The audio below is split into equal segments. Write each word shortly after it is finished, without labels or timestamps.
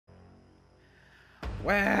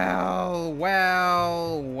Well,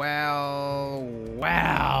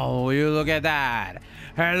 you look at that.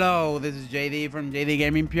 Hello, this is JD from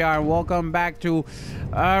JDGamingPR. Welcome back to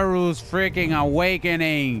Aaru's freaking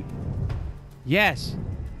awakening. Yes,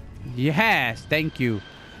 thank you.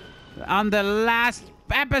 On the last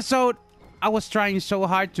episode, I was trying so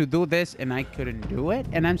hard to do this and I couldn't do it,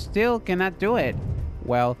 and I'm still cannot do it.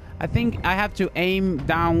 Well, I think I have to aim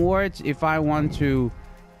downwards if I want to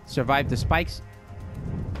survive the spikes.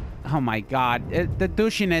 Oh my god, the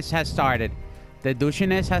douchiness has started. The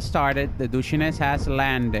douchiness has started. The douchiness has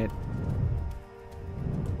landed.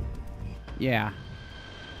 Yeah.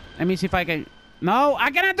 Let me see if I can... No, I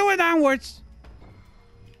cannot do it downwards.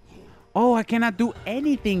 Oh, I cannot do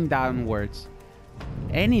anything downwards.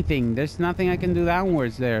 Anything. There's nothing I can do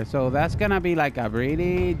downwards there. So that's gonna be like a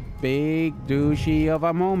really big douchey of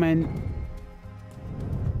a moment.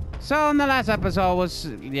 So in the last episode was,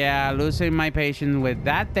 yeah, losing my patience with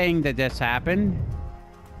that thing that just happened.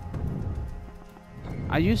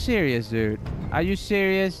 Are you serious, dude? Are you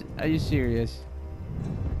serious? Are you serious?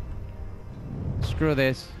 Screw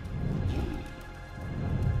this.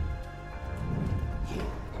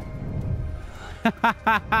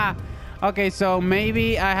 Okay, so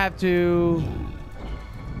maybe I have to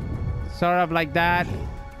sort of like that.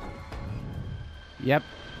 Yep.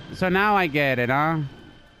 So now I get it, huh?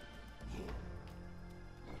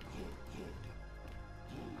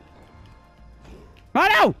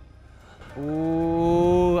 Oh no!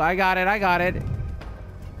 Ooh, I got it, I got it.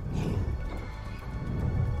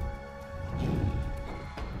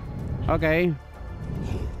 Okay.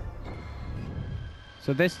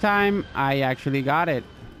 So this time, I actually got it.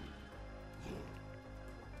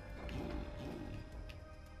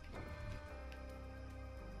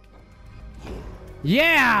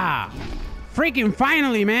 Yeah! Freaking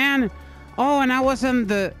finally, man! Oh, and I was on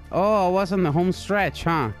the... Oh, I was on the home stretch,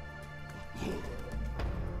 huh?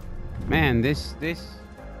 Man, this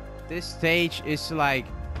stage is like...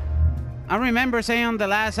 I remember saying on the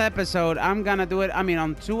last episode, I'm gonna do it... I mean,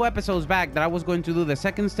 on 2 episodes back, that I was going to do the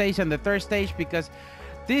 2nd stage and the 3rd stage because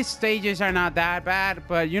these stages are not that bad.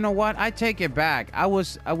 But you know what? I take it back. I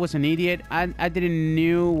was an idiot. I didn't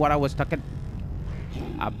knew what I was talking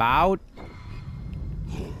about.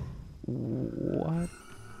 What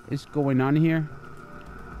is going on here?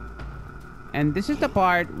 And this is the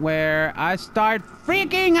part where I start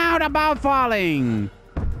freaking out about falling.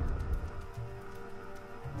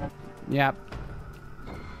 Yep.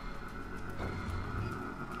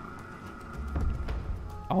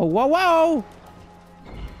 Oh, whoa, whoa!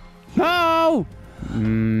 No!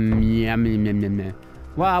 Yeah.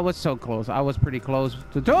 Well, I was so close. I was pretty close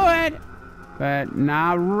to do it. But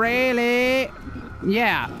not really.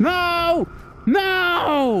 Yeah. No!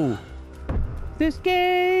 No! This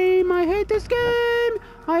game! I hate this game!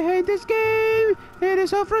 I hate this game! It is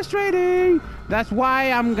so frustrating! That's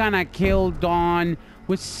why I'm gonna kill Dawn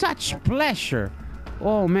with such pleasure.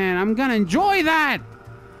 Oh man, I'm gonna enjoy that!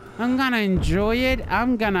 I'm gonna enjoy it.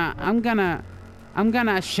 I'm gonna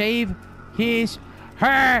shave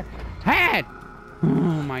her head!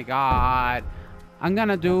 Oh my god. I'm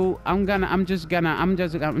just gonna I'm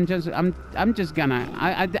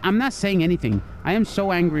not saying anything. I am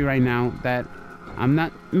so angry right now that I'm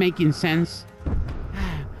not making sense.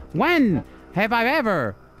 When have I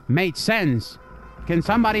ever made sense? Can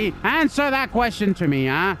somebody answer that question to me,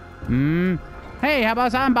 huh? Hey, how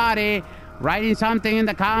about somebody writing something in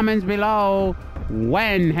the comments below?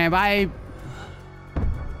 When have I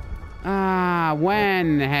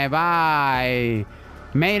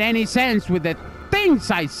made any sense with the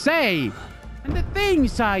things I say and the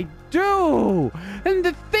things I do and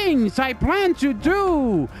the things I plan to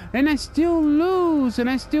do, and I still lose and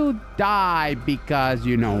I still die because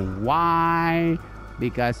you know why?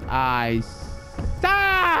 Because I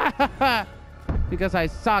suck. Because I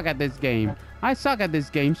suck at this game. I suck at this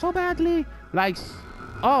game so badly, like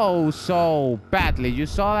oh so badly. You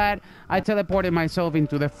saw that? I teleported myself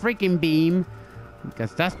into the freaking beam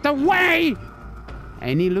because that's the way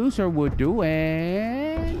any loser would do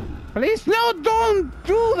it. Please, no, don't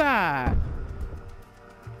do that.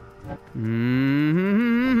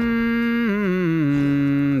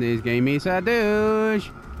 This game is a douche.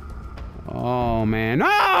 Oh, man. No!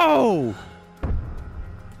 Oh,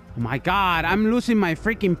 my God. I'm losing my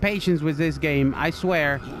freaking patience with this game. I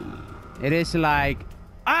swear. It is like...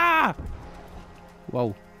 Ah!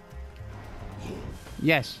 Whoa.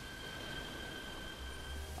 Yes.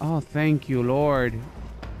 Oh, thank you, Lord.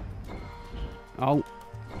 Oh.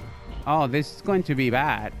 Oh, this is going to be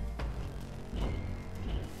bad.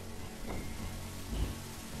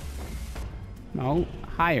 No,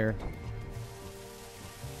 higher.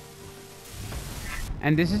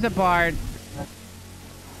 And this is the part.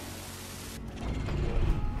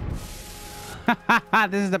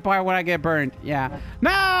 This is the part where I get burned. Yeah.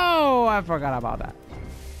 No! I forgot about that.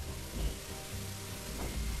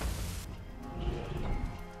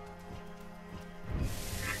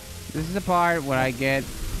 This is the part where I get...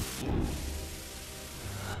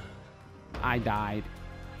 I died.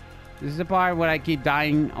 This is the part where I keep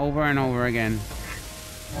dying over and over again.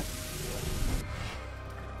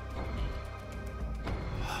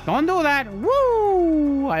 Don't do that!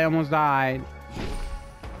 Woo! I almost died.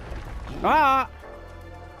 Ah!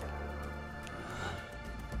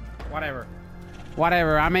 Whatever.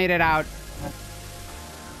 Whatever, I made it out.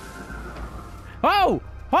 Oh!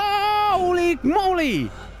 Holy moly!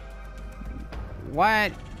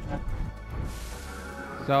 What?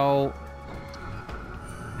 So...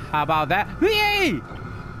 how about that? Yay!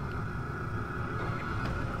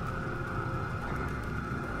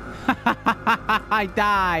 I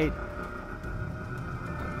died.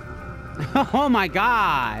 Oh my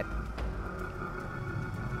god.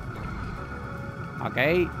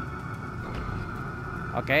 Okay.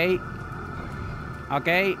 Okay.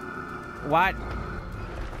 Okay. What?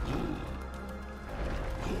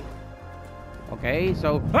 Okay,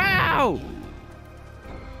 so... wow!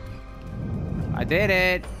 I did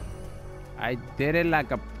it. I did it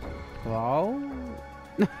like a pro.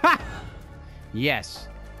 Yes,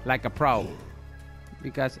 like a pro.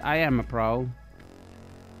 Because I am a pro.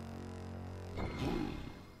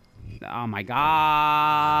 Oh my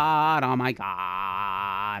god. Oh my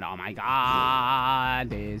god. Oh my god.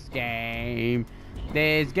 This game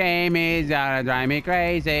is gonna drive me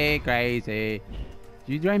crazy, crazy.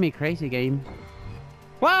 You drive me crazy, game.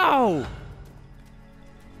 Whoa!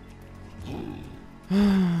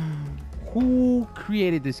 Who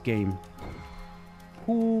created this game?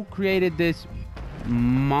 Who created this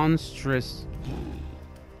monstrous...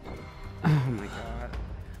 oh my god.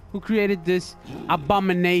 Who created this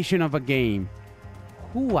abomination of a game?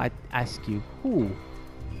 Who, I ask you? Who?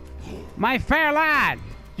 My fair lad!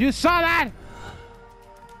 You saw that?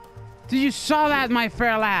 Did you saw that, my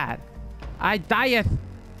fair lad? I dieth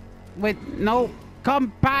with no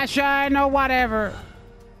compassion or whatever.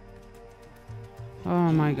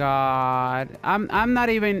 Oh my god. I'm not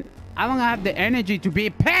even... I don't have the energy to be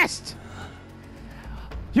pissed.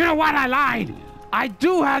 You know what? I lied. I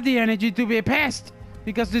do have the energy to be pissed.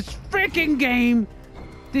 Because this freaking game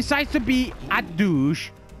decides to be a douche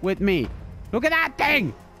with me. Look at that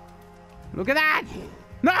thing. Look at that.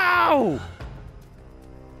 No!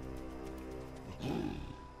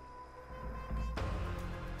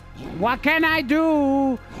 What can I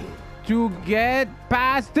do to get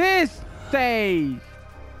past this stage?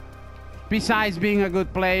 Besides being a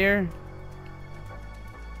good player.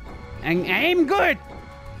 And aim good.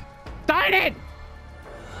 Darn it!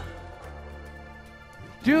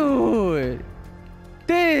 Dude.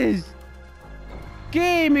 This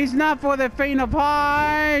game is not for the faint of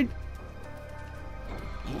heart.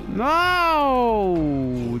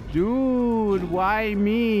 No! Dude, why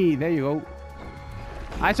me? There you go.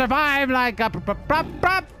 I survived like a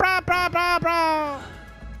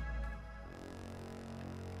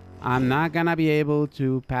I'm not gonna be able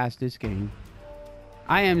to pass this game.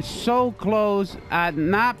 I am so close at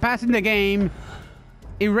not passing the game.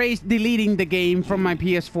 Deleting the game from my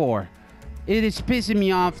PS4. It is pissing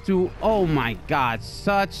me off to, oh my god,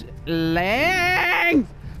 such length.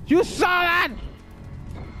 You saw that?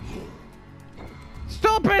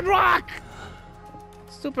 Stupid rock!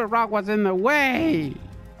 Stupid rock was in the way.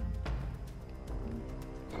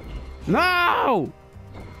 No!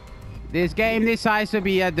 This game decides to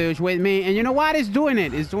be a douche with me. And you know what? It's doing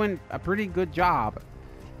it. It's doing a pretty good job.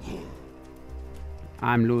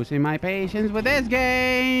 I'm losing my patience with this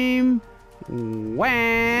game.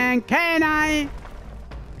 When can I?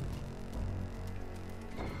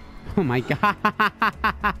 Oh my god.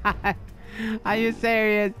 Are you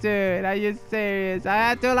serious, dude? Are you serious? I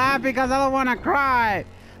had to laugh because I don't want to cry.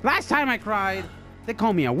 Last time I cried, they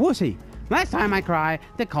called me a wussy. Last time I cried,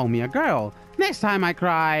 they called me a girl. Next time I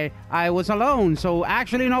cry, I was alone. So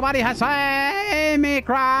actually nobody has seen me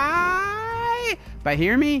cry. But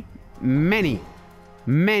hear me?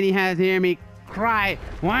 Many has heard me cry.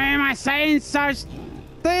 Why am I saying such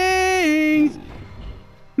things?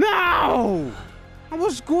 No! I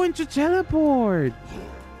was going to teleport.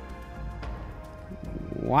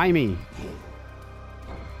 Why me?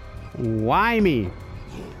 Why me?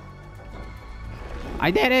 I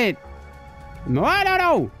did it. No, no,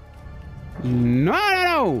 no. No, no,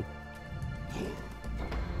 no.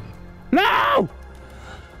 No!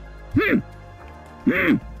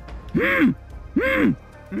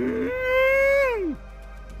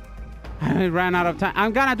 I ran out of time.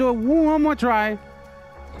 I'm gonna do it one more try.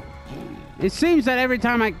 It seems that every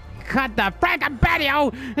time I cut the freaking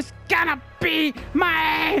patio, it's gonna be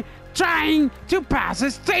my trying to pass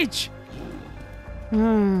a stage.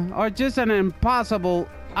 Or just an impossible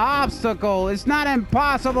obstacle. It's not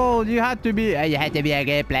impossible. You have to be a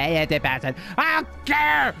good player. You have to pass it. I don't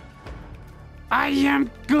care. I am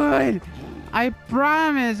good. I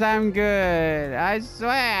promise I'm good. I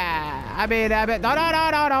swear. I mean,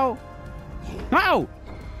 no. No!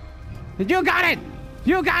 You got it!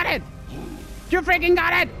 You got it! You freaking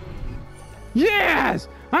got it! Yes!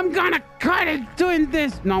 I'm gonna cut it doing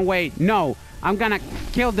this! No, wait, no. I'm gonna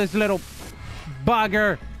kill this little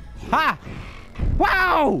bugger. Ha!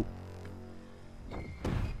 Wow!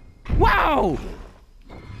 Wow!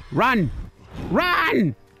 Run!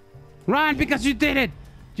 Run! Run because you did it!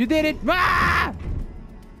 You did it! Ah!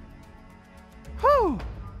 Whew.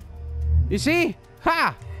 You see?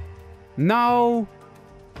 Ha! No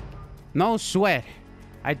sweat.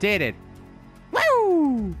 I did it.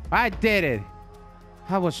 Woo! I did it.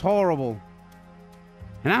 That was horrible.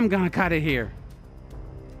 And I'm gonna cut it here.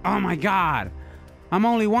 Oh my god. I'm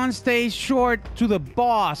only one stage short to the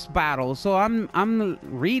boss battle, so I'm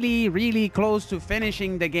really close to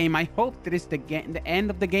finishing the game. I hope that it's the end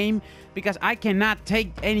of the game, because I cannot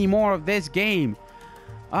take any more of this game.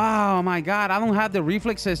 Oh my god, I don't have the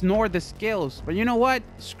reflexes nor the skills. But you know what?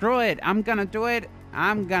 Screw it. I'm gonna do it.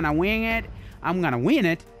 I'm gonna wing it. I'm gonna win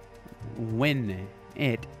it. Win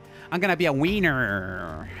it. I'm gonna be a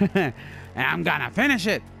wiener. And I'm gonna finish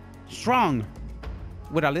it strong.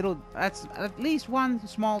 With a little, that's at least one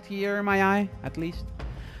small tear in my eye. At least.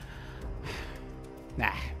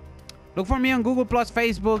 Nah. Look for me on Google+,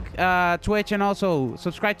 Facebook, Twitch, and also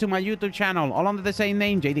subscribe to my YouTube channel, all under the same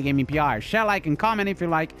name, JDGamingPR. Share, like, and comment if you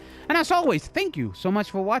like. And as always, thank you so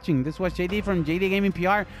much for watching. This was JD from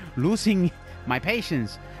JDGamingPR, losing my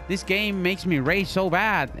patience. This game makes me rage so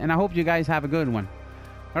bad, and I hope you guys have a good one.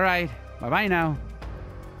 All right, bye-bye now.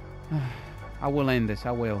 I will end this,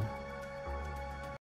 I will.